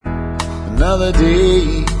Another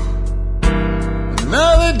day,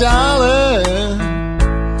 another dollar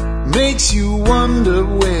makes you wonder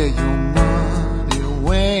where your money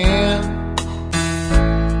went.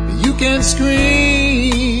 You can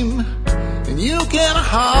scream and you can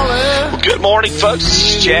holler. Good morning, folks.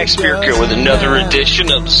 This is Jack Spirko with another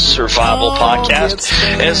edition of the Survival Podcast.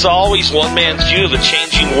 As always, one man's view of a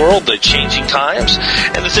changing world, the changing times,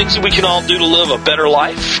 and the things that we can all do to live a better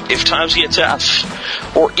life if times get tough,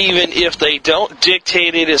 or even if they don't.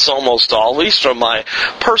 Dictated as almost always from my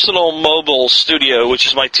personal mobile studio, which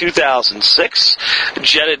is my 2006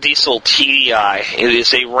 Jetta Diesel TDI. It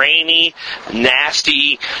is a rainy,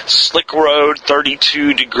 nasty, slick road,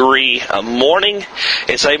 32-degree morning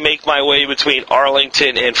as I make my way between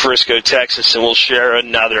Arlington and Frisco, Texas, and we'll share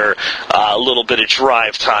another little bit of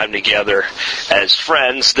drive time together as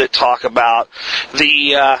friends that talk about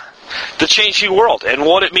the changing world and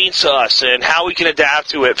what it means to us and how we can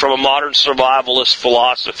adapt to it from a modern survivalist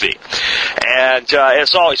philosophy. And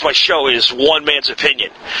as always, my show is one man's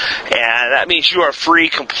opinion. And that means you are free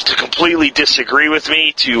to completely disagree with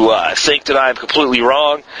me, to think that I'm completely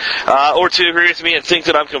wrong, or to agree with me and think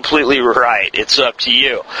that I'm completely right. It's up to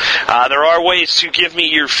you. There are ways to give me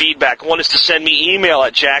your feedback. One is to send me email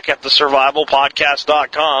at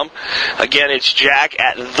jack@thesurvivalpodcast.com. Again, it's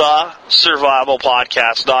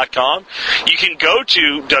jack@thesurvivalpodcast.com. You can go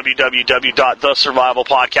to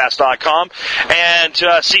www.thesurvivalpodcast.com and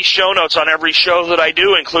see show notes on every show that I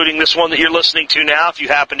do, including this one that you're listening to now. If you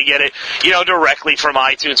happen to get it, directly from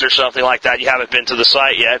iTunes or something like that, you haven't been to the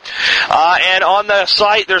site yet. And on the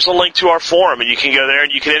site, there's a link to our forum, and you can go there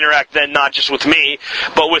and you can interact then not just with me,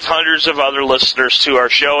 but with hundreds of other listeners to our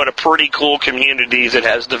show and a pretty cool community that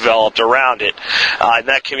has developed around it. And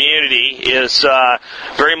that community is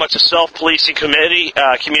very much a self-policing community.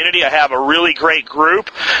 I have a really great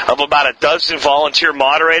group of about a dozen volunteer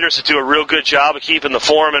moderators that do a real good job of keeping the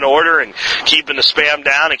forum in order and keeping the spam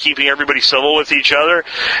down and keeping everybody civil with each other.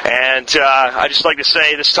 And I just like to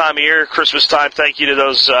say, this time of year, Christmas time, thank you to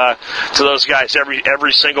those guys,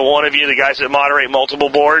 every single one of you, the guys that moderate multiple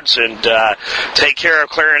boards and take care of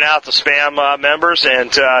clearing out the spam members,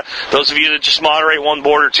 and those of you that just moderate one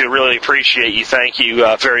board or two, really appreciate you. Thank you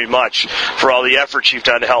very much for all the efforts you've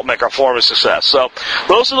done to help make our forum a success. So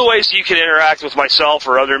those are the ways you can interact with myself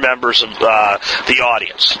or other members of the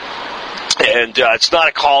audience. And it's not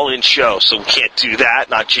a call-in show, so we can't do that,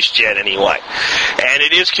 not just yet anyway. And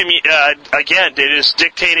it is, again, it is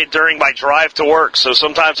dictated during my drive to work, so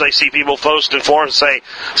sometimes I see people post in forums and say,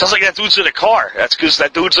 sounds like that dude's in a car. That's because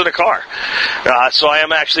that dude's in a car. So I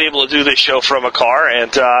am actually able to do this show from a car,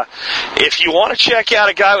 and if you want to check out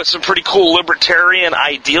a guy with some pretty cool libertarian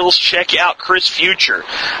ideals, check out Chris Future.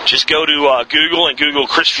 Just go to Google and Google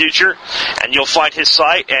Chris Future, and you'll find his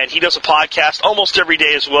site, and he does a podcast almost every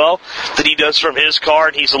day as well that he does from his car,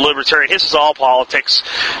 and he's a libertarian. His is all politics,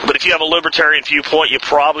 but if you have a libertarian viewpoint, you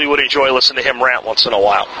probably would enjoy listening to him rant once in a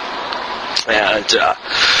while. And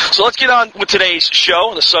so let's get on with today's show,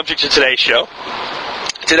 and the subject of today's show.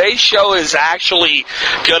 Today's show is actually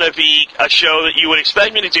going to be a show that you would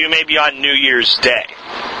expect me to do maybe on New Year's Day.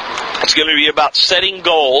 It's going to be about setting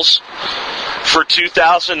goals for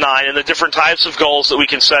 2009 and the different types of goals that we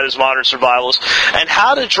can set as modern survivalists and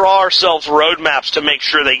how to draw ourselves roadmaps to make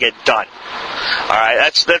sure they get done. All right,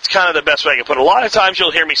 that's kind of the best way I can put it. A lot of times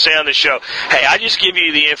you'll hear me say on the show, hey, I just give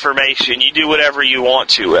you the information. You do whatever you want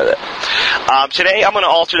to with it. Today I'm going to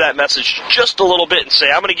alter that message just a little bit and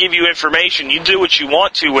say I'm going to give you information. You do what you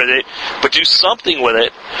want to with it, but do something with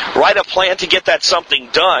it. Write a plan to get that something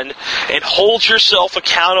done and hold yourself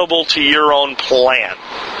accountable to your own plan.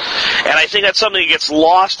 And I think that's something that gets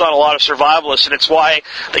lost on a lot of survivalists, and it's why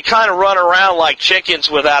they kind of run around like chickens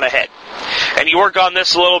without a head. And you work on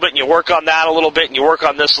this a little bit, and you work on that a little bit, and you work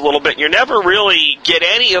on this a little bit, and you never really get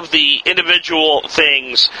any of the individual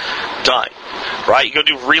things done. Right? You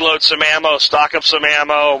go reload some ammo, stock up some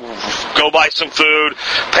ammo, go buy some food,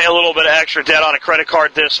 pay a little bit of extra debt on a credit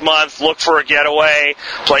card this month, look for a getaway,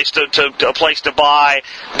 a place to buy.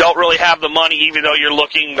 Don't really have the money, even though you're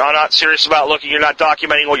looking, are not serious about looking, you're not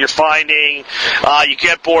documenting what you're finding. You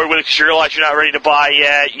get bored with it because you realize you're not ready to buy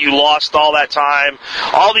yet. You lost all that time.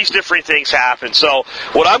 All these different things happen. So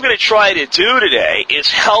what I'm going to try to do today is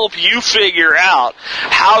help you figure out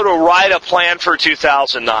how to write a plan for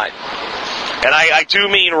 2009. And I do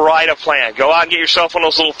mean write a plan. Go out and get yourself one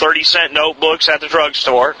of those little 30-cent notebooks at the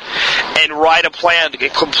drugstore and write a plan,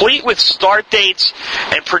 complete with start dates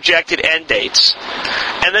and projected end dates.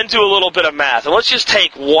 and then do a little bit of math. And let's just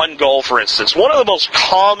take one goal, for instance. One of the most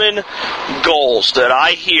common goals that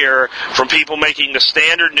I hear from people making the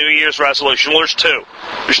standard New Year's resolution, well, there's two.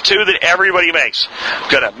 There's two that everybody makes.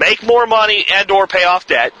 Gonna make more money and or pay off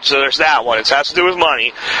debt. So there's that one. It has to do with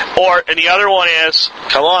money. And the other one is,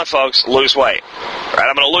 come on, folks, lose weight. All right,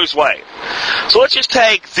 I'm going to lose weight. So let's just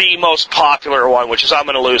take the most popular one, which is I'm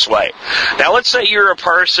going to lose weight. Now, let's say you're a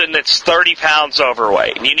person that's 30 pounds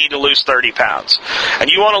overweight, and you need to lose 30 pounds. And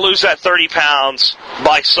you want to lose that 30 pounds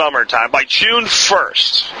by summertime, by June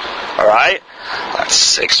 1st. All right? That's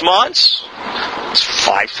 6 months. It's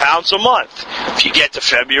 5 pounds a month. If you get to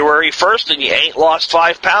February 1st and you ain't lost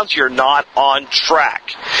 5 pounds, you're not on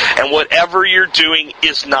track. And whatever you're doing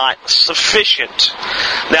is not sufficient.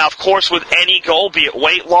 Now, of course, with any goal, be it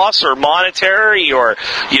weight loss or monetary or,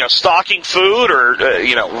 stocking food or,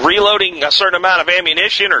 reloading a certain amount of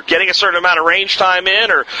ammunition or getting a certain amount of range time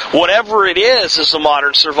in or whatever it is as a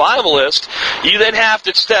modern survivalist, you then have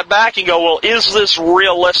to step back and go, well, is this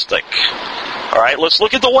realistic? All right, let's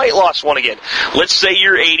look at the weight loss one again. Let's say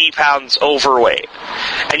you're 80 pounds overweight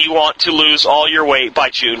and you want to lose all your weight by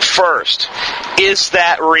June 1st. Is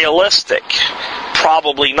that realistic?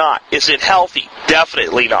 Probably not. Is it healthy?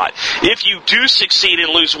 Definitely not. If you do succeed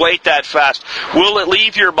and lose weight that fast, will it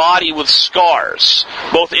leave your body with scars,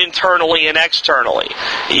 both internally and externally?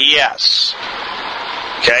 Yes.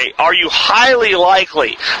 Okay, are you highly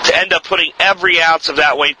likely to end up putting every ounce of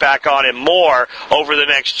that weight back on and more over the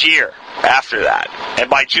next year after that? And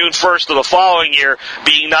by June 1st of the following year,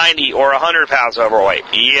 being 90 or 100 pounds overweight?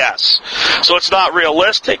 Yes. So it's not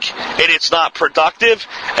realistic, and it's not productive,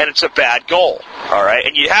 and it's a bad goal. All right,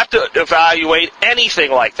 and you have to evaluate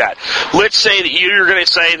anything like that. Let's say that you're going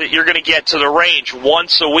to say that you're going to get to the range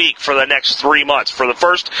once a week for the next 3 months. For the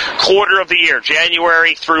first quarter of the year,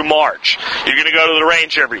 January through March, you're going to go to the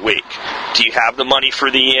range every week. Do you have the money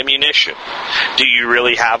for the ammunition? Do you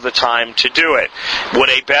really have the time to do it? Would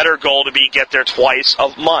a better goal to be get there twice a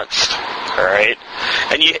month? All right?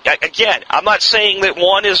 And again, I'm not saying that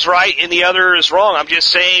one is right and the other is wrong. I'm just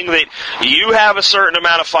saying that you have a certain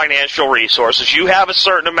amount of financial resources. You have a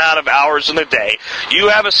certain amount of hours in the day. You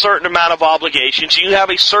have a certain amount of obligations. You have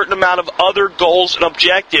a certain amount of other goals and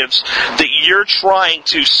objectives that you're trying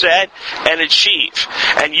to set and achieve.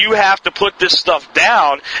 And you have to put this stuff down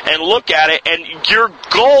and look at it, and your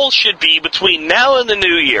goal should be between now and the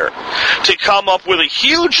new year to come up with a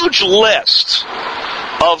huge list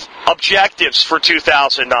of objectives for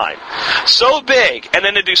 2009. So big, and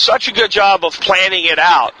then to do such a good job of planning it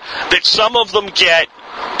out that some of them get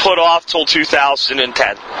put off till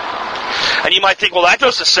 2010. And you might think, well, that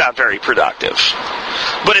doesn't sound very productive.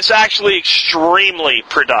 But it's actually extremely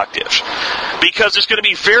productive. Because it's going to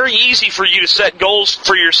be very easy for you to set goals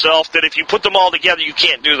for yourself that if you put them all together, you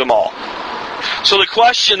can't do them all. So the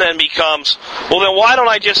question then becomes, well, then why don't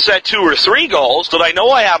I just set 2 or 3 goals that I know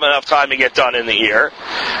I have enough time to get done in the year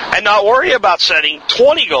and not worry about setting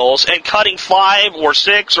 20 goals and cutting 5 or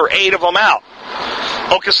 6 or 8 of them out?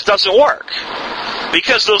 Oh, because it doesn't work.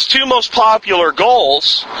 Because those 2 most popular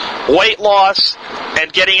goals, weight loss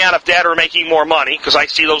and getting out of debt or making more money, because I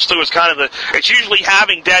see those 2 as kind of it's usually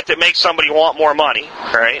having debt that makes somebody want more money,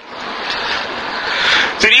 right?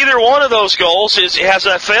 That either one of those goals has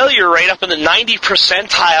a failure rate up in the 90th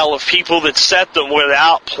percentile of people that set them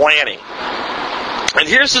without planning. And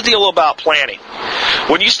here's the deal about planning.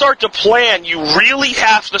 When you start to plan, you really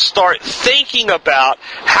have to start thinking about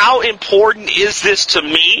how important is this to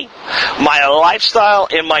me, my lifestyle,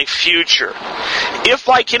 and my future. If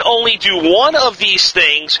I can only do one of these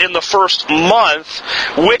things in the first month,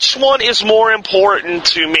 which one is more important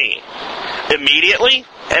to me? Immediately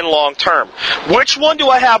and long term. Which one do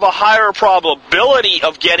I have a higher probability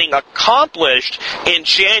of getting accomplished in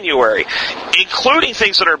January, including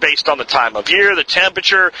things that are based on the time of year, the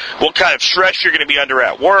temperature, what kind of stress you're going to be under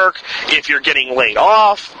at work, if you're getting laid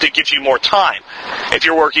off, that gives you more time. If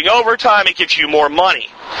you're working overtime, it gives you more money.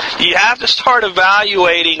 You have to start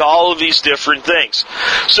evaluating all of these different things.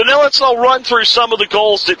 So now let's all run through some of the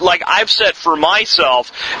goals that I've set for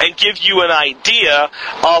myself and give you an idea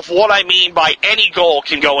of what I mean by any goal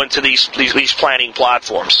can go into these planning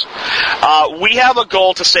platforms. We have a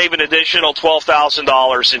goal to save an additional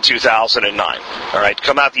 $12,000 in 2009. All right,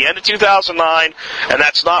 come out the end of 2009, and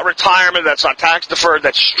that's not retirement, that's not tax deferred,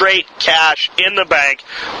 that's straight cash in the bank.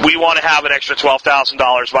 We want to have an extra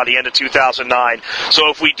 $12,000 by the end of 2009. So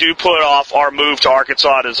if we do put off our move to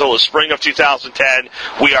Arkansas until the spring of 2010,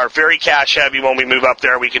 we are very cash heavy when we move up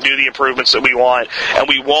there. We can do the improvements that we want, and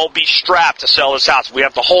we won't be strapped to sell this house. If we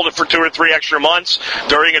have to hold it for 2 or 3 extra months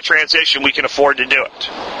during a transition, we can afford to do it.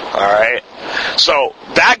 All right? So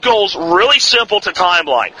that goal's really simple to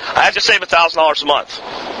timeline. I have to save $1,000 a month.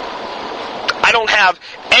 I don't have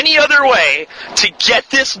any other way to get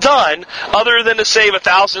this done other than to save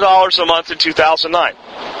 $1,000 a month in 2009.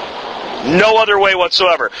 No other way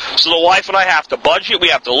whatsoever. So the wife and I have to budget. We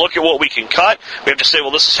have to look at what we can cut. We have to say,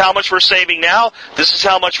 well, this is how much we're saving now. This is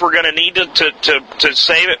how much we're going to need to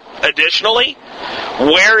save it additionally.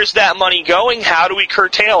 Where is that money going? How do we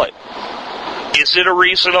curtail it? Is it a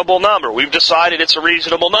reasonable number? We've decided it's a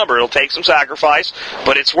reasonable number. It'll take some sacrifice,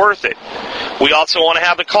 but it's worth it. We also want to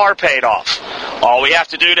have the car paid off. All we have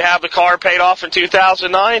to do to have the car paid off in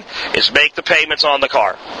 2009 is make the payments on the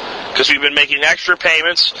car. Because we've been making extra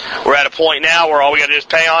payments. We're at a point now where all we got to do is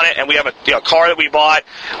pay on it, and we have a car that we bought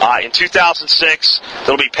in 2006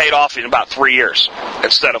 that'll be paid off in about 3 years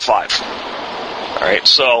instead of 5. All right,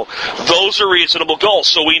 so those are reasonable goals.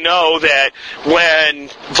 So we know that when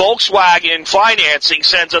Volkswagen Financing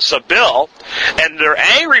sends us a bill, and they're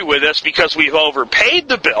angry with us because we've overpaid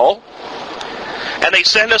the bill, and they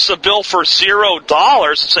send us a bill for $0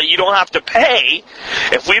 and say you don't have to pay,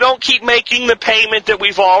 if we don't keep making the payment that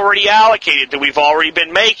we've already allocated, that we've already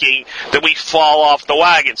been making, then we fall off the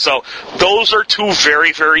wagon. So those are two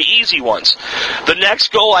very, very easy ones. The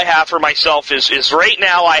next goal I have for myself is right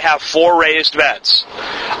now I have 4 raised beds.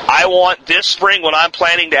 I want this spring when I'm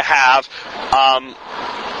planning to have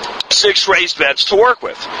 6 raised beds to work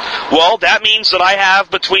with. Well, that means that I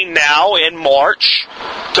have between now and March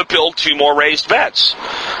to build 2 more raised beds.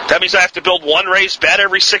 That means I have to build 1 raised bed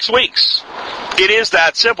every 6 weeks. It is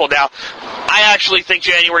that simple. Now, I actually think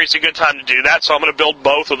January is a good time to do that, so I'm going to build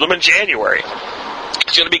both of them in January.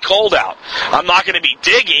 It's going to be cold out. I'm not going to be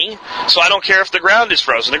digging, so I don't care if the ground is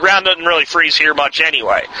frozen. The ground doesn't really freeze here much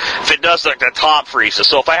anyway. If it does, like the top freezes.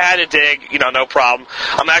 So if I had to dig, no problem.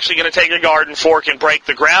 I'm actually going to take a garden fork and break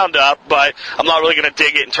the ground up, but I'm not really going to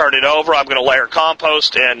dig it and turn it over. I'm going to layer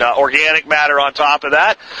compost and organic matter on top of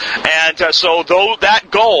that. And so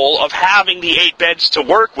that goal of having the 8 beds to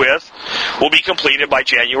work with will be completed by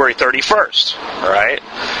January 31st. All right?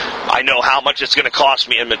 I know how much it's going to cost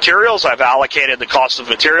me in materials. I've allocated the cost of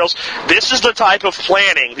materials. This is the type of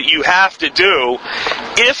planning that you have to do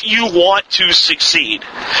if you want to succeed.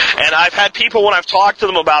 And I've had people, when I've talked to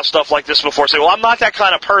them about stuff like this before, say, well, I'm not that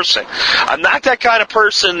kind of person. I'm not that kind of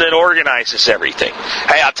person that organizes everything.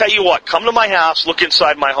 Hey, I'll tell you what, come to my house, look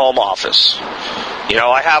inside my home office.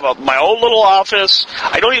 I have my own little office.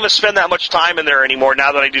 I don't even spend that much time in there anymore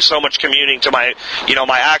now that I do so much commuting to my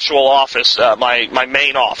actual office, my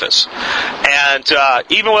main office. And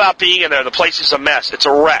even without being in there, the place is a mess. It's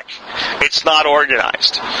a wreck. It's not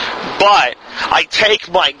organized. But I take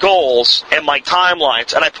my goals and my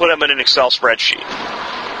timelines and I put them in an Excel spreadsheet.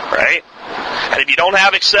 Right? And if you don't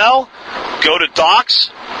have Excel, go to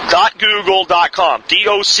docs.google.com,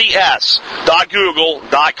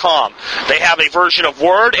 docs.google.com. They have a version of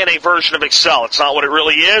Word and a version of Excel. It's not what it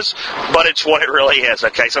really is, but it's what it really is.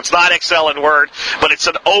 Okay, so it's not Excel and Word, but it's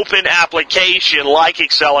an open application like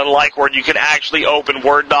Excel and like Word. You can actually open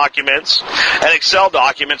Word documents and Excel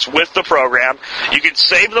documents with the program. You can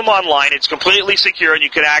save them online. It's completely secure, and you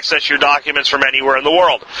can access your documents from anywhere in the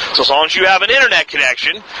world. So as long as you have an internet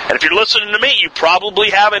connection, and if you're listening to me, you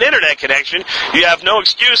probably have an internet connection. You have no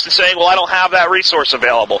excuse to saying, well, I don't have that resource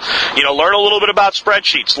available. Learn a little bit about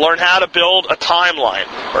spreadsheets. Learn how to build a timeline,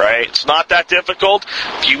 right? It's not that difficult.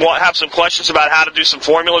 If you have some questions about how to do some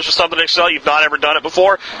formulas or something in Excel, you've not ever done it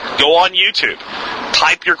before, go on YouTube.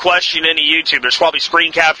 Type your question into YouTube. There's probably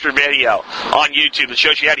screen capture video on YouTube that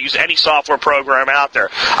shows you how to use any software program out there.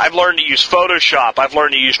 I've learned to use Photoshop. I've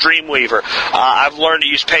learned to use Dreamweaver. I've learned to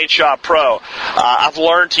use PaintShop Pro. I've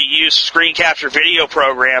learned to use screen capture video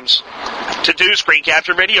programs to do screen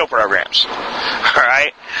capture video programs. All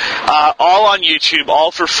right? All on YouTube,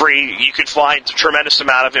 all for free. You can find a tremendous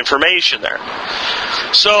amount of information there.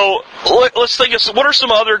 So let's think of what are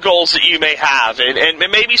some other goals that you may have, and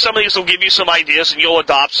maybe some of these will give you some ideas, and you'll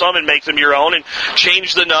adopt some and make them your own and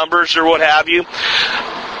change the numbers or what have you.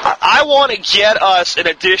 I want to get us an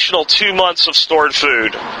additional 2 months of stored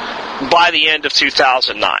food by the end of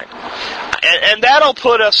 2009. And that'll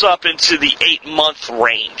put us up into the 8-month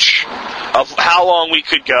range of how long we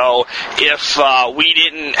could go if we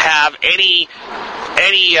didn't have any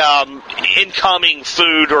any incoming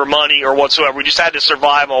food or money or whatsoever. We just had to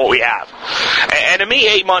survive on what we have. And to me,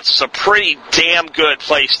 8 months is a pretty damn good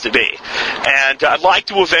place to be. And I'd like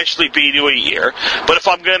to eventually be to a year. But if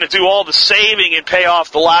I'm going to do all the saving and pay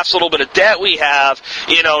off the last little bit of debt we have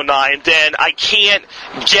in 09, then I can't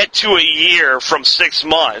get to a year from 6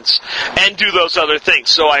 months and do those other things.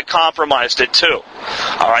 So I compromised it too.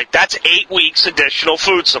 All right, that's 8 weeks additional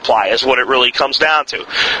food supply is what it really comes down to.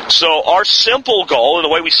 So our simple goal, and the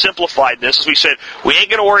way we simplified this, is we said we ain't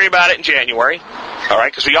going to worry about it in January, all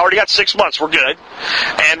right, because we already got 6 months. We're good.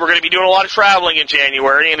 And we're going to be doing a lot of traveling in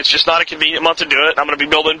January, and it's just not a convenient month to do it. I'm going to be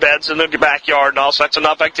building beds in the backyard and all, so that's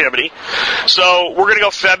enough activity. So we're going to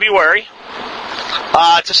go February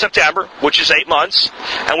to September, which is 8 months,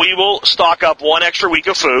 and we will stock up 1 extra week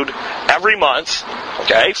of food every month,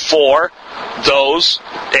 okay, for those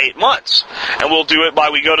 8 months. And we'll do it by,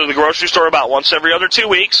 we go to the grocery store about once every other 2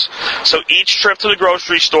 weeks. So each trip to the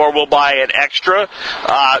grocery store will buy an extra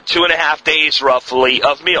 2.5 days roughly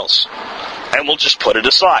of meals. And we'll just put it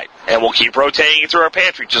aside. And we'll keep rotating it through our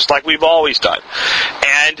pantry, just like we've always done.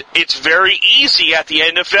 And it's very easy at the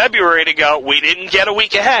end of February to go, we didn't get a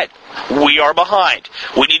week ahead. We are behind.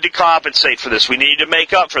 We need to compensate for this. We need to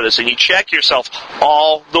make up for this. And you check yourself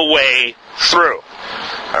all the way through.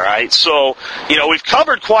 All right, so, we've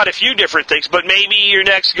covered quite a few different things, but maybe your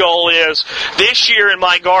next goal is, this year in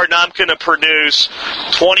my garden, I'm going to produce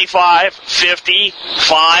 25, 50,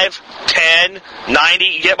 5, 10, 90,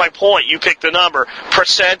 you get my point, you pick the number,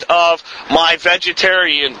 % of my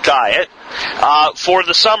vegetarian diet for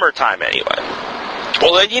the summertime anyway.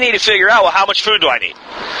 Well, then you need to figure out, how much food do I need?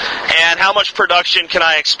 And how much production can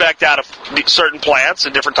I expect out of certain plants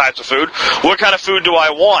and different types of food? What kind of food do I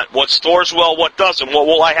want? What stores well, what doesn't? What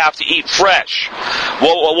will I have to eat fresh?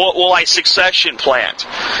 What will I succession plant?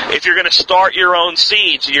 If you're going to start your own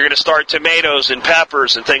seeds, you're going to start tomatoes and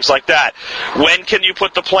peppers and things like that, when can you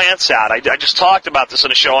put the plants out? I just talked about this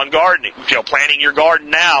in a show on gardening. Planting your garden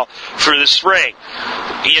now for the spring.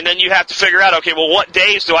 And then you have to figure out, okay, well, what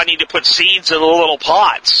days do I need to put seeds in the little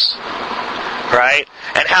pots? Right?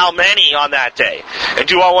 And how many on that day? And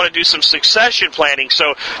do I want to do some succession planting?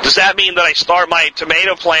 So does that mean that I start my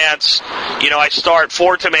tomato plants, I start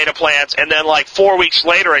 4 tomato plants, and then 4 weeks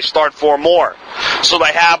later I start 4 more? So that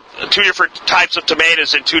I have 2 different types of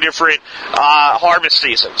tomatoes in 2 different harvest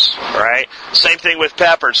seasons, right? Same thing with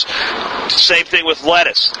peppers. Same thing with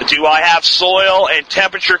lettuce. Do I have soil and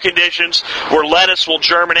temperature conditions where lettuce will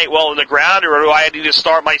germinate well in the ground, or do I need to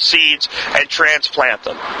start my seeds and transplant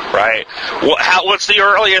them, right? What's the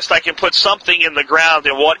earliest I can put something in the ground,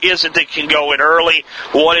 and what is it that can go in early?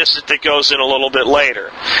 What is it that goes in a little bit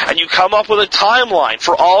later? And you come up with a timeline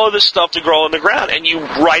for all of this stuff to grow in the ground, and you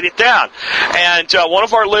write it down. And one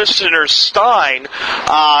of our listeners, Stein,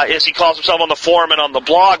 as he calls himself on the forum and on the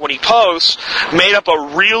blog when he posts, made up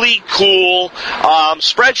a really cool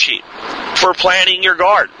spreadsheet for planting your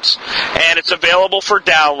gardens. And it's available for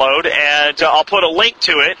download, and I'll put a link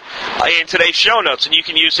to it in today's show notes, and you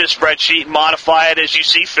can use this spreadsheet and modify it as you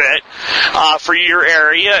see fit for your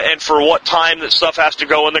area and for what time that stuff has to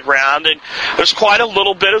go in the ground. And there's quite a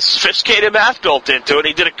little bit of sophisticated math built into it.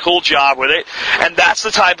 He did a cool job with it, and that's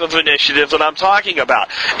the type of initiative that I'm talking about.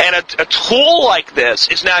 And a tool like this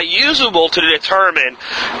is now usable to determine,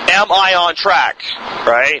 am I on track,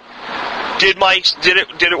 right? Did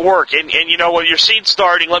it work? And when you're seed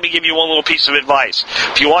starting, let me give you one little piece of advice.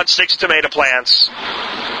 If you want 6 tomato plants,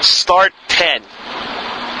 start 10.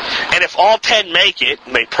 And if all 10 make it,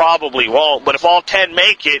 and they probably won't, but if all 10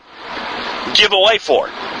 make it, give away 4. All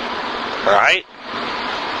right?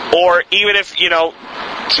 Or even if,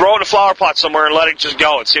 throw it in a flower pot somewhere and let it just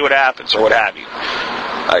go and see what happens, or what have you.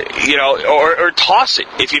 Or toss it.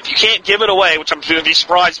 If you can't give it away, which I'm going to be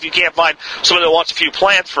surprised if you can't find someone that wants a few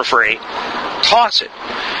plants for free, toss it.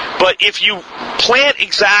 But if you plant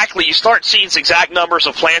exactly, you start seeing exact numbers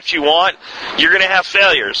of plants you want, you're going to have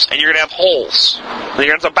failures, and you're going to have holes. And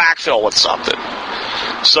you're going to have to backfill with something.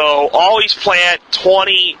 So always plant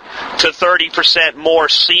 20 to 30% more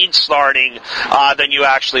seed starting than you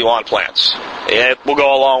actually want plants. It will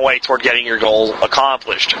go a long way toward getting your goal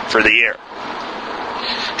accomplished for the year.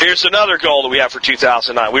 Here's another goal that we have for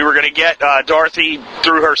 2009. We were going to get Dorothy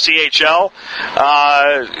through her CHL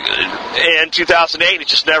in 2008. It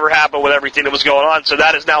just never happened with everything that was going on. So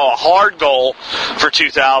that is now a hard goal for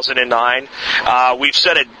 2009. We've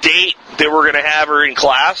set a date that we're going to have her in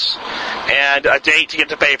class and a date to get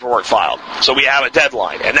the paperwork filed. So we have a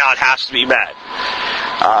deadline, and now it has to be met.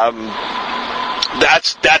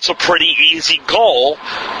 that's a pretty easy goal,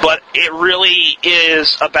 but it really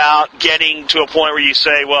is about getting to a point where you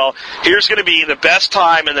say, well, here's going to be the best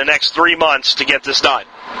time in the next 3 months to get this done.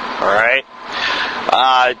 All right?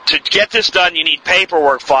 To get this done, you need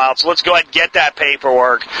paperwork filed, so let's go ahead and get that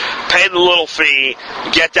paperwork, pay the little fee,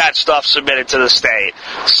 get that stuff submitted to the state,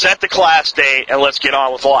 set the class date, and let's get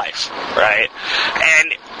on with life, right?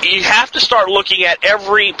 And you have to start looking at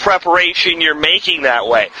every preparation you're making that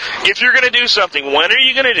way. If you're going to do something, when are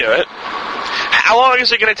you going to do it? How long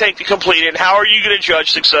is it going to take to complete it? And how are you going to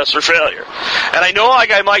judge success or failure? And I know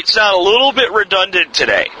like I might sound a little bit redundant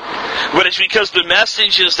today, but it's because the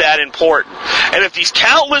message is that important. And if these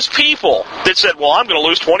countless people that said, well, I'm going to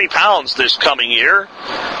lose 20 pounds this coming year,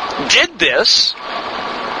 did this,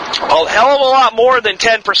 a hell of a lot more than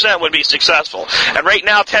 10% would be successful. And right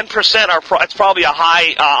now, 10% it's probably a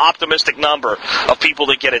high optimistic number of people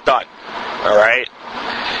that get it done. All right?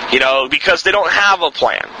 You know, because they don't have a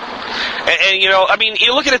plan. And you know, I mean,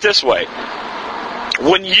 you look at it this way.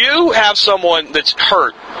 When you have someone that's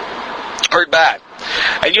hurt bad,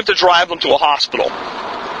 and you have to drive them to a hospital,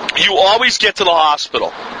 you always get to the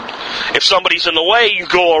hospital. If somebody's in the way, you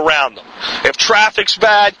go around them. If traffic's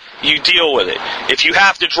bad, you deal with it. If you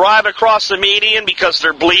have to drive across the median because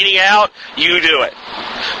they're bleeding out, you do it.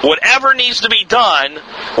 Whatever needs to be done,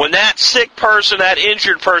 when that sick person, that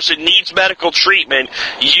injured person needs medical treatment,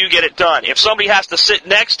 you get it done. If somebody has to sit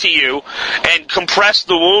next to you and compress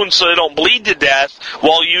the wound so they don't bleed to death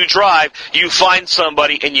while you drive, you find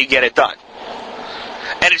somebody and you get it done.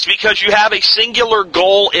 And it's because you have a singular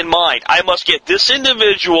goal in mind. I must get this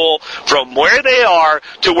individual from where they are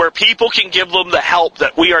to where people can give them the help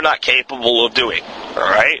that we are not capable of doing. All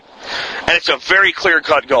right? And it's a very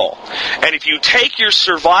clear-cut goal. And if you take your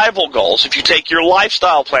survival goals, if you take your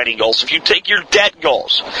lifestyle planning goals, if you take your debt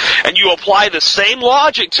goals, and you apply the same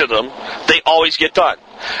logic to them, they always get done.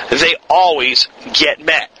 They always get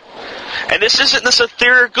met. And this isn't this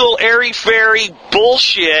ethereal, airy-fairy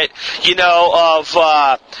bullshit, you know, of,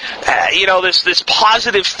 this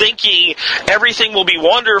positive thinking, everything will be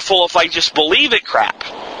wonderful if I just believe it crap.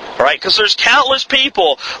 Right? Because there's countless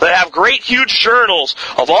people that have great, huge journals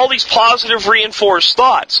of all these positive, reinforced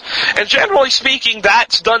thoughts. And generally speaking,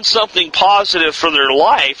 that's done something positive for their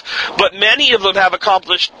life, but many of them have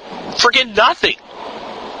accomplished friggin' nothing.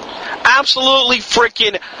 Absolutely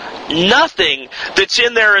freaking nothing that's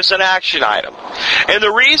in there as an action item. And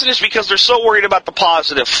the reason is because they're so worried about the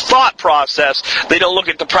positive thought process, they don't look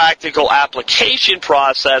at the practical application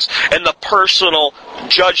process and the personal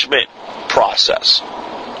judgment process.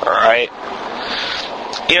 All right?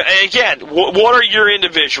 You know, and again, what are your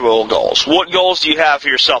individual goals? What goals do you have for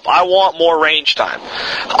yourself? I want more range time.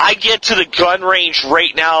 I get to the gun range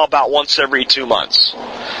right now about once every 2 months.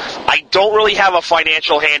 I don't really have a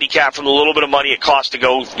financial handicap from the little bit of money it costs to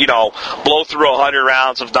go, you know, blow through 100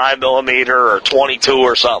 rounds of 9mm or 22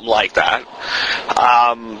 or something like that.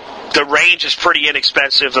 The range is pretty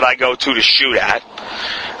inexpensive that I go to shoot at.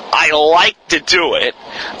 I like to do it.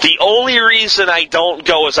 The only reason I don't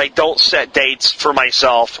go is I don't set dates for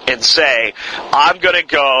myself and say, I'm going to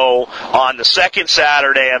go on the second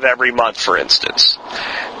Saturday of every month, for instance.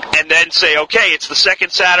 And then say, okay, it's the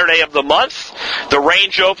second Saturday of the month. The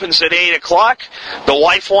range opens at 8 o'clock. The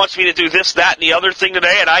wife wants me to do this, that, and the other thing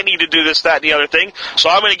today, and I need to do this, that, and the other thing. So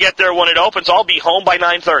I'm going to get there when it opens. I'll be home by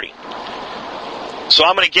 9:30. So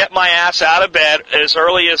I'm going to get my ass out of bed as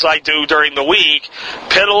early as I do during the week,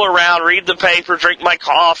 piddle around, read the paper, drink my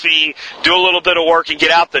coffee, do a little bit of work, and get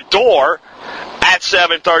out the door at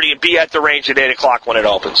 7:30 and be at the range at 8 o'clock when it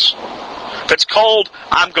opens. If it's cold,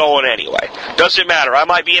 I'm going anyway. Doesn't matter. I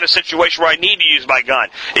might be in a situation where I need to use my gun.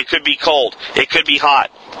 It could be cold. It could be hot.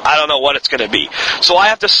 I don't know what it's going to be. So I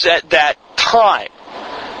have to set that time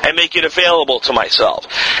and make it available to myself.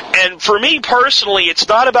 And for me personally, it's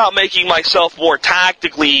not about making myself more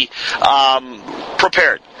tactically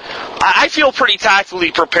prepared. I feel pretty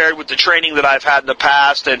tactically prepared with the training that I've had in the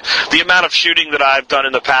past and the amount of shooting that I've done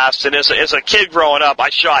in the past. And as a kid growing up, I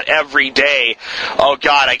shot every day,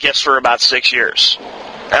 I guess for about 6 years.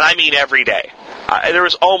 And I mean every day. There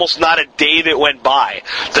was almost not a day that went by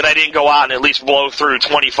that I didn't go out and at least blow through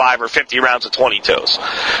 25 or 50 rounds of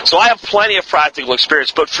 22s. So I have plenty of practical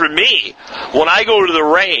experience. But for me, when I go to the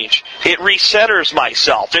range, it recenters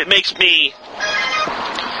myself. It makes me,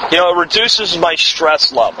 it reduces my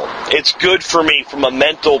stress level. It's good for me from a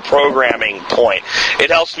mental programming point. It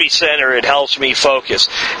helps me center. It helps me focus.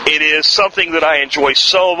 It is something that I enjoy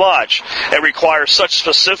so much and requires such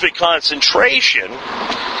specific concentration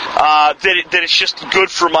that it's just good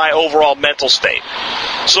for my overall mental state.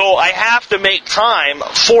 So I have to make time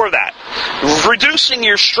for that. Reducing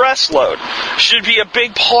your stress load should be a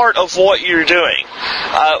big part of what you're doing.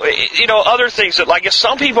 Other things that, like,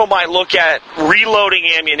 some people might look at reloading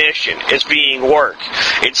ammunition as being work.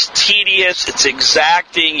 It's tedious, it's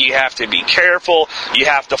exacting, you have to be careful, you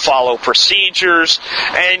have to follow procedures,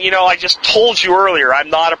 and, I just told you earlier, I'm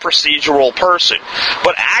not a procedural person.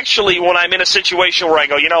 But actually, when I'm in a situation where I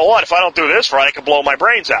go, you know what, if I don't do this right, I could blow my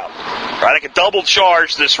brains out. Right? I could double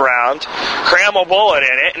charge this round, cram a bullet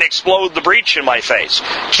in it, and explode the breech in my face.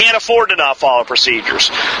 Can't afford to not follow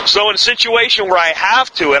procedures. So in a situation where I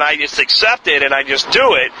have to, and I just accept it, and I just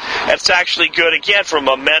do it, it's actually good, again, from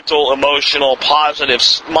a mental, emotional, positive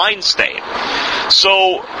mind state.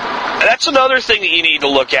 So that's another thing that you need to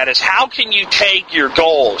look at, is how can you take your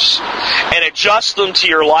goals and adjust them to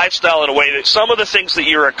your lifestyle in a way that some of the things that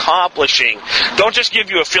you're accomplishing don't just give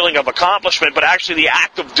you a feeling of accomplishment, but actually the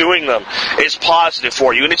act of doing them is positive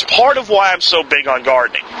for you. And it's part of why I'm so big on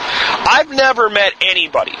gardening. I've never met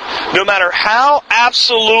anybody, no matter how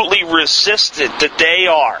absolutely resistant that they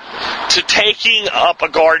are to taking up a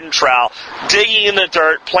garden trowel, digging in the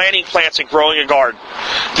dirt, planting plants, and growing a garden,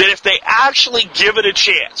 that if they actually give it a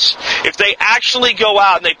chance, if they actually go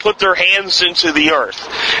out and they put their hands into the earth,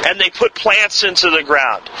 and they put plants into the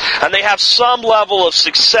ground, and they have some level of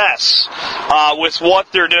success with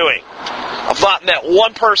what they're doing. I've not met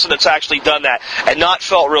one person that's actually done that and not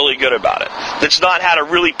felt really good about it, that's not had a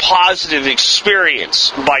really positive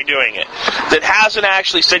experience by doing it, that hasn't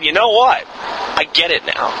actually said, you know what, I get it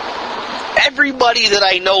now. Everybody that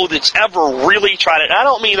I know that's ever really tried it, I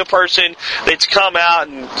don't mean the person that's come out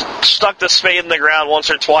and stuck the spade in the ground once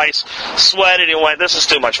or twice, sweated and went, this is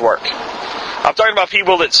too much work. I'm talking about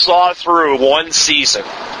people that saw through one season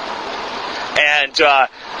and,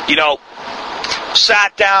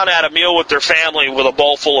 sat down at a meal with their family with a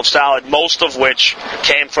bowl full of salad, most of which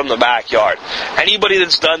came from the backyard. Anybody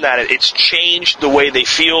that's done that, it's changed the way they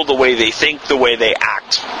feel, the way they think, the way they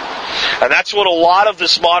act. And that's what a lot of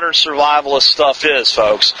this modern survivalist stuff is,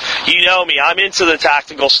 folks. You know me, I'm into the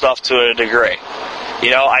tactical stuff to a degree.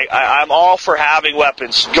 I'm all for having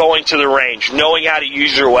weapons, going to the range, knowing how to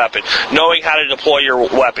use your weapon, knowing how to deploy your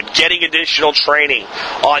weapon, getting additional training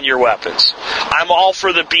on your weapons. I'm all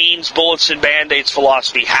for the beans, bullets, and band-aids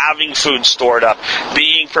philosophy, having food stored up,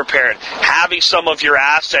 being prepared, having some of your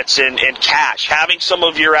assets in cash, having some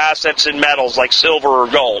of your assets in metals like silver or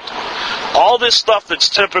gold. All this stuff that's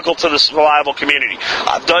typical to the survival community.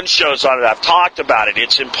 I've done shows on it. I've talked about it.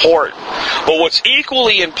 It's important. But what's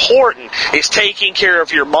equally important is taking care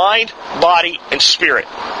of your mind, body, and spirit.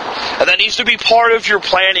 And that needs to be part of your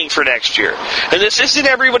planning for next year. And this isn't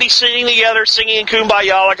everybody sitting together singing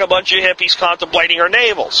Kumbaya like a bunch of hippies contemplating our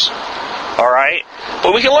navels. Alright?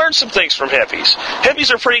 But we can learn some things from hippies.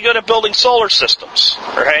 Hippies are pretty good at building solar systems.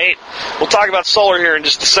 Alright? We'll talk about solar here in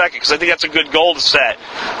just a second, because I think that's a good goal to set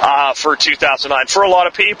for 2009 for a lot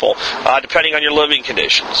of people, depending on your living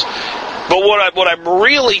conditions. But what I'm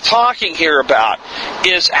really talking here about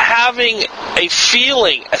is having a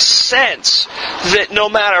feeling, a sense that no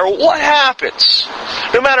matter what happens,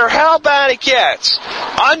 no matter how bad it gets,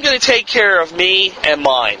 I'm going to take care of me and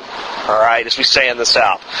mine. Alright, as we say in the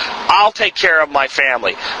South. I'll take care of my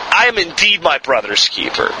family. I am indeed my brother's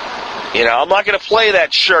keeper. I'm not going to play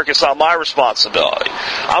that shirk. It's not my responsibility.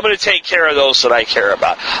 I'm going to take care of those that I care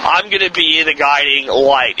about. I'm going to be the guiding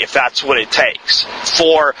light, if that's what it takes,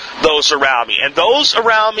 for those around me. And those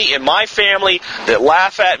around me in my family that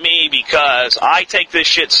laugh at me because I take this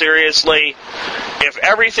shit seriously, if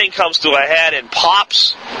everything comes to a head and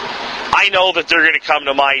pops, I know that they're going to come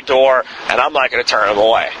to my door, and I'm not going to turn them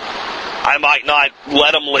away. I might not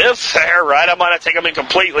let them live there, right? I might not take them in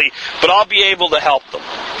completely, but I'll be able to help them.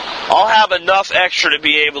 I'll have enough extra to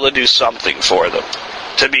be able to do something for them,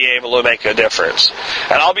 to be able to make a difference.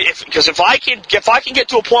 And because if I can get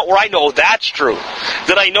to a point where I know that's true,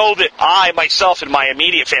 then I know that I, myself, and my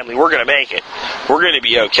immediate family, we're going to make it. We're going to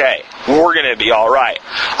be okay. We're going to be all right.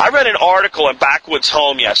 I read an article in Backwoods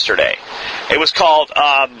Home yesterday. It was called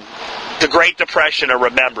The Great Depression, A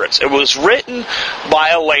Remembrance. It was written by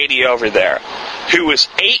a lady over there who was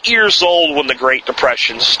 8 years old when the Great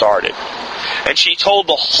Depression started. And she told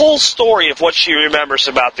the whole story of what she remembers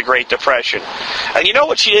about the Great Depression. And you know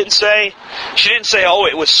what she didn't say? She didn't say, oh,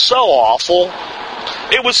 it was so awful.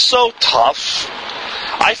 It was so tough.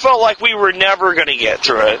 I felt like we were never going to get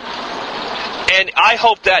through it. And I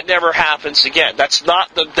hope that never happens again. That's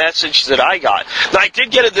not the message that I got. Now, I did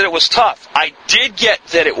get it that it was tough. I did get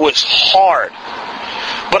that it was hard.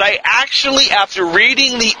 But I actually, after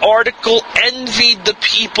reading the article, envied the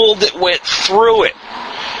people that went through it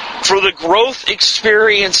for the growth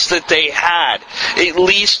experience that they had, at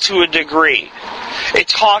least to a degree. It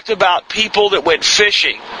talked about people that went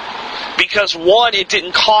fishing. Because, one, it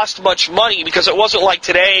didn't cost much money, because it wasn't like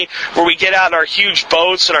today where we get out our huge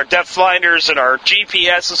boats and our depth finders and our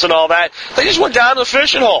GPSs and all that. They just went down to the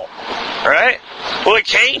fishing hole, right? With a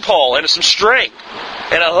cane pole and some string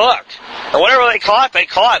and a hook. And whatever they caught,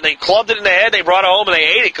 and they clubbed it in the head, they brought it home and they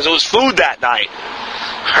ate it because it was food that night,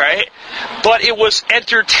 right? But it was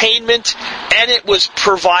entertainment, and it was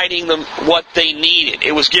providing them what they needed.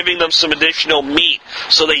 It was giving them some additional meat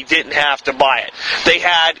so they didn't have to buy it. They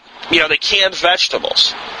had, they canned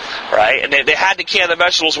vegetables, right? And they had to can the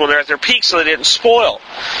vegetables when they're at their peak so they didn't spoil.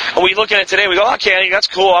 And we look at it today, we go, oh, canning, that's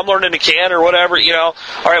cool, I'm learning to can or whatever, All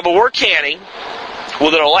right, but we're canning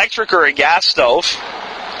with an electric or a gas stove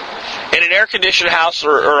in an air-conditioned house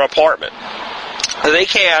or apartment. They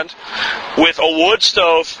canned with a wood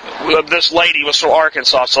stove. This lady was from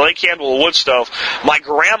Arkansas, so they canned with a wood stove. My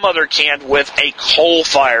grandmother canned with a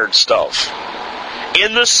coal-fired stove.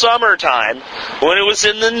 In the summertime, when it was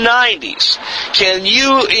in the 90s, can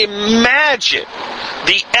you imagine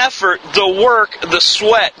the effort, the work, the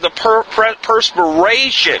sweat, the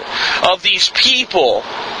perspiration of these people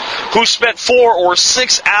who spent 4 or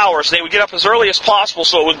 6 hours? They would get up as early as possible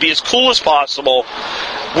so it would be as cool as possible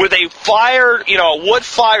with a fired, a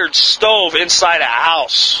wood-fired stove inside a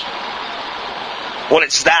house when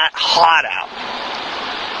it's that hot out.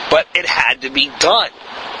 But it had to be done.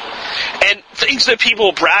 And things that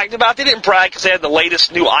people bragged about, they didn't brag because they had the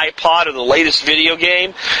latest new iPod or the latest video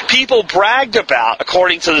game. People bragged about,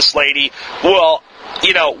 according to this lady, well,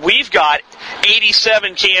 we've got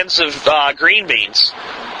 87 cans of green beans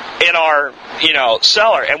in our,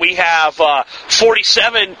 cellar, and we have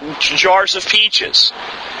 47 jars of peaches.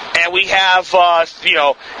 And we have,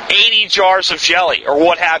 80 jars of jelly, or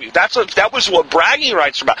what have you. That was what bragging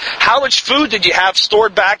rights were about. How much food did you have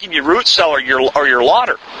stored back in your root cellar or your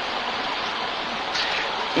larder?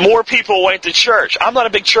 More people went to church. I'm not a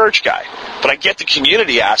big church guy, but I get the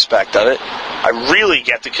community aspect of it. I really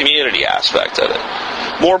get the community aspect of it.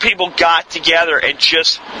 More people got together and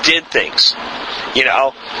just did things. You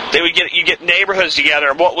get neighborhoods together,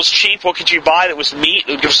 and what was cheap, what could you buy that was meat,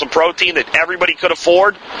 that would give some protein that everybody could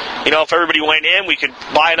afford? If everybody went in, we could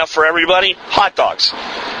buy enough for everybody. Hot dogs.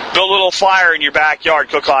 Build a little fire in your backyard,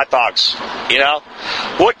 cook hot dogs.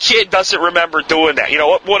 What kid doesn't remember doing that?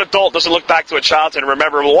 What adult doesn't look back to a childhood and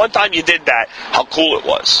remember, well, one time you did that, how cool it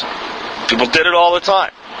was? People did it all the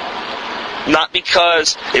time. Not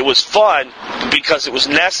because it was fun, but because it was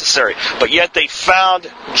necessary. But yet they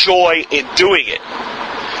found joy in doing it.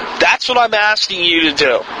 That's what I'm asking you to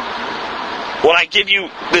do. When I give you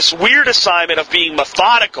this weird assignment of being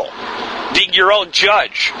methodical, being your own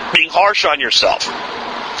judge, being harsh on yourself.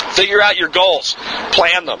 Figure out your goals,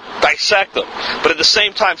 plan them, dissect them, but at the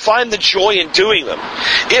same time, find the joy in doing them.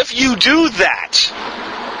 If you do that,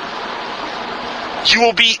 you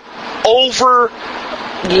will be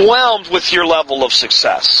overwhelmed with your level of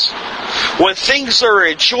success. When things are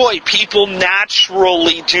a joy, people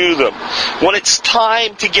naturally do them. When it's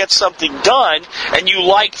time to get something done, and you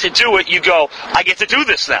like to do it, you go, I get to do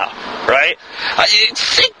this now, right?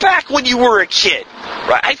 Think back when you were a kid,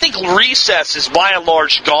 right? I think recess is by and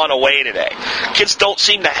large gone away today. Kids don't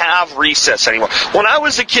seem to have recess anymore. When I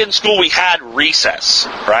was a kid in school, we had recess,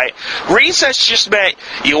 right? Recess just meant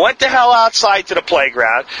you went the hell outside to the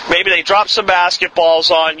playground. Maybe they dropped some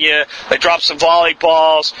basketballs on you. They dropped some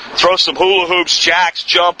volleyballs, throw some hula hoops, jacks,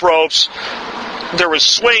 jump ropes. There was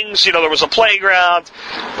swings, there was a playground.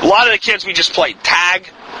 A lot of the kids, we just played tag,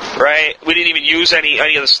 right? We didn't even use any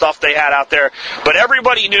of the stuff they had out there. But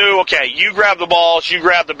everybody knew, okay, you grab the balls, you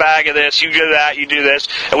grab the bag of this, you do that, you do this.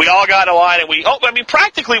 And we all got in a line, and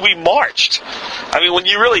practically we marched. When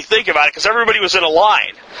you really think about it, because everybody was in a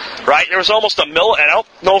line, right? There was almost and I don't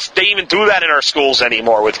know if they even do that in our schools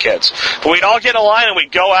anymore with kids. But we'd all get in a line, and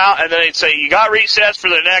we'd go out, and then they'd say, you got recess for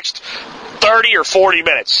the next 30 or 40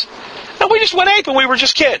 minutes. And we just went ape, and we were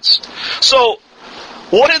just kids. So,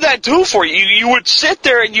 what did that do for you? You would sit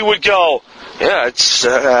there and you would go, yeah, it's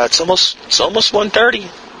almost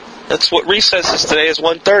 1:30. That's what recess is today, is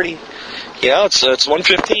 1:30. It's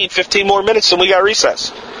 1:15, 15 more minutes, and we got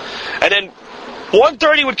recess. And then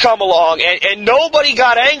 1:30 would come along, and nobody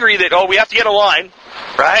got angry that, we have to get a line,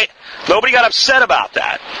 right? Nobody got upset about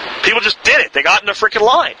that. People just did it. They got in the freaking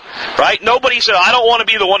line, right? Nobody said, I don't want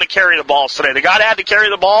to be the one to carry the balls today. The guy that had to carry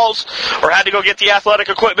the balls or had to go get the athletic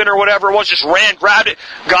equipment or whatever it was, just ran, grabbed it,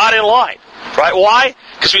 got in line, right? Why?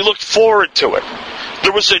 Because we looked forward to it.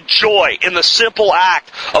 There was a joy in the simple act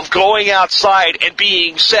of going outside and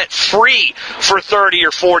being set free for 30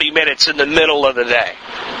 or 40 minutes in the middle of the day.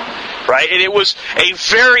 right? And it was a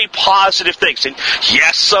very positive thing. And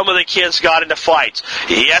yes, some of the kids got into fights.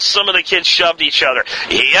 Yes, some of the kids shoved each other.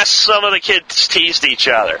 Yes, some of the kids teased each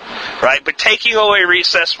other, right? But taking away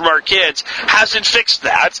recess from our kids hasn't fixed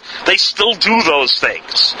that. They still do those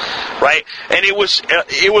things, right? And it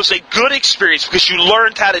was a good experience because you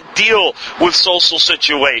learned how to deal with social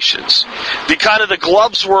situations. The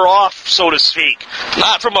gloves were off, so to speak,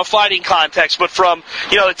 not from a fighting context, but from,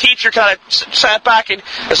 the teacher kind of sat back and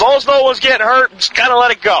as long as no one's getting hurt, just kind of let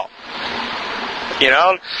it go.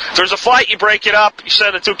 If there's a fight, you break it up, you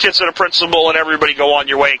send the two kids to the principal, and everybody go on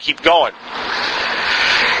your way and keep going.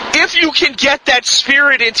 If you can get that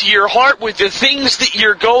spirit into your heart with the things that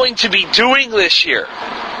you're going to be doing this year,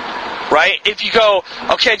 right? If you go,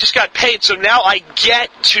 okay, I just got paid, so now I get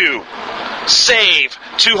to save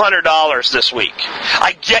 $200 this week.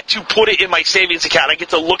 I get to put it in my savings account. I get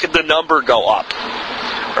to look at the number go up,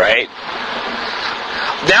 right?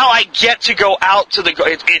 Now I get to go out to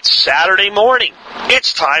it's Saturday morning.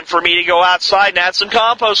 It's time for me to go outside and add some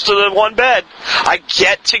compost to the one bed. I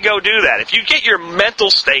get to go do that. If you get your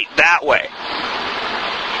mental state that way,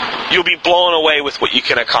 you'll be blown away with what you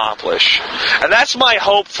can accomplish. And that's my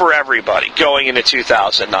hope for everybody going into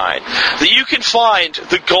 2009. That you can find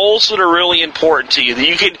the goals that are really important to you. That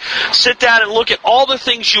you can sit down and look at all the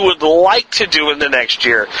things you would like to do in the next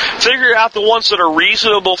year. Figure out the ones that are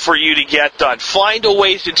reasonable for you to get done. Find a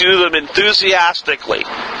way to do them enthusiastically.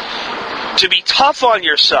 To be tough on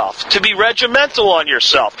yourself, to be regimental on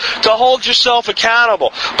yourself, to hold yourself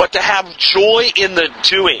accountable, but to have joy in the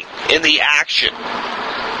doing, in the action.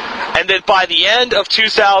 And that by the end of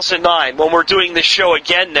 2009, when we're doing this show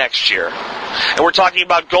again next year, and we're talking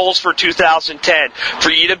about goals for 2010, for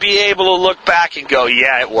you to be able to look back and go,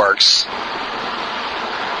 yeah, it works.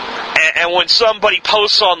 And when somebody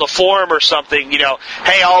posts on the forum or something,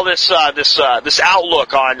 hey, all this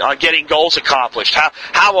outlook on getting goals accomplished,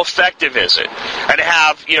 how effective is it? And to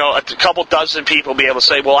have, a couple dozen people be able to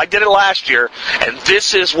say, well, I did it last year, and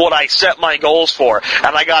this is what I set my goals for,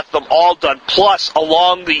 and I got them all done. Plus,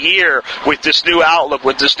 along the year, with this new outlook,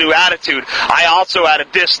 with this new attitude, I also added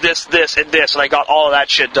this, and this, and I got all of that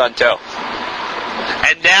shit done too.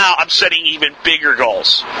 And now I'm setting even bigger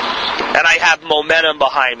goals. And I have momentum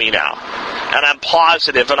behind me now. And I'm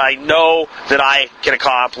positive, and I know that I can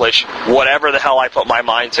accomplish whatever the hell I put my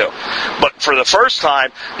mind to. But for the first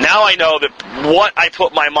time, now I know that what I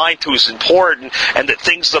put my mind to is important, and that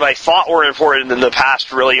things that I thought were important in the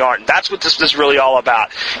past really aren't. That's what this is really all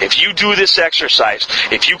about. If you do this exercise,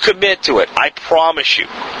 if you commit to it, I promise you,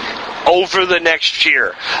 over the next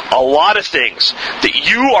year, a lot of things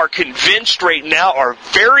that you are convinced right now are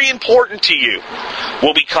very important to you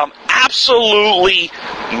will become absolutely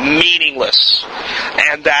meaningless.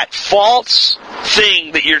 And that false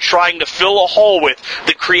thing that you're trying to fill a hole with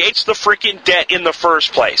that creates the freaking debt in the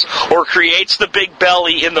first place, or creates the big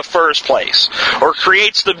belly in the first place, or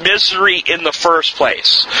creates the misery in the first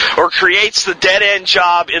place, or creates the dead-end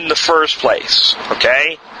job in the first place,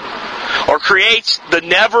 okay? Or creates the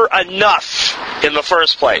never enough in the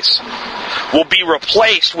first place, will be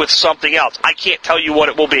replaced with something else. I can't tell you what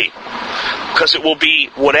it will be, because it will be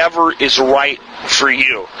whatever is right for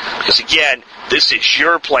you. Because again, this is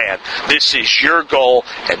your plan, this is your goal,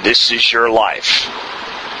 and this is your life.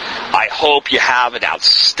 I hope you have an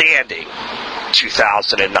outstanding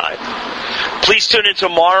 2009. Please tune in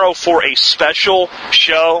tomorrow for a special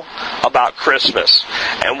show about Christmas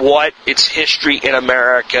and what its history in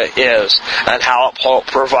America is and how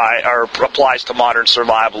it applies to modern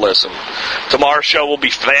survivalism. Tomorrow's show will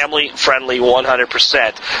be family-friendly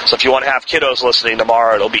 100%. So if you want to have kiddos listening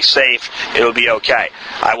tomorrow, it'll be safe, it'll be okay.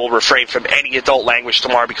 I will refrain from any adult language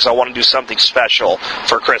tomorrow because I want to do something special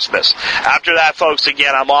for Christmas. After that, folks,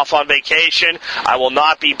 again, I'm off on vacation. I will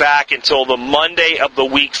not be back until the Monday of the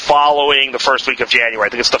week following the first week of January. I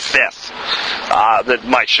think it's the 5th that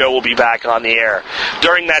my show will be back on the air.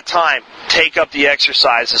 During that time, take up the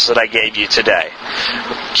exercises that I gave you today.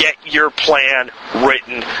 Get your plan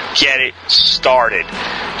written, get it started,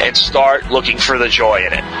 and start looking for the joy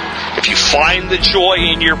in it. If you find the joy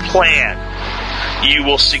in your plan, you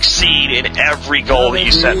will succeed in every goal that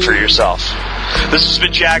you set for yourself. This has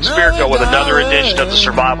been Jack Spirko with another edition of the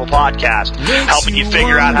Survival Podcast, helping you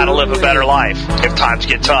figure out how to live a better life if times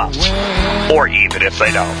get tough, or even if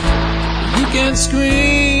they don't. You can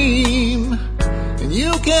scream and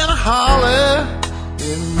you can holler,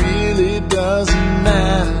 it really doesn't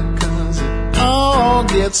matter, 'cause it all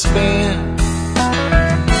gets spent.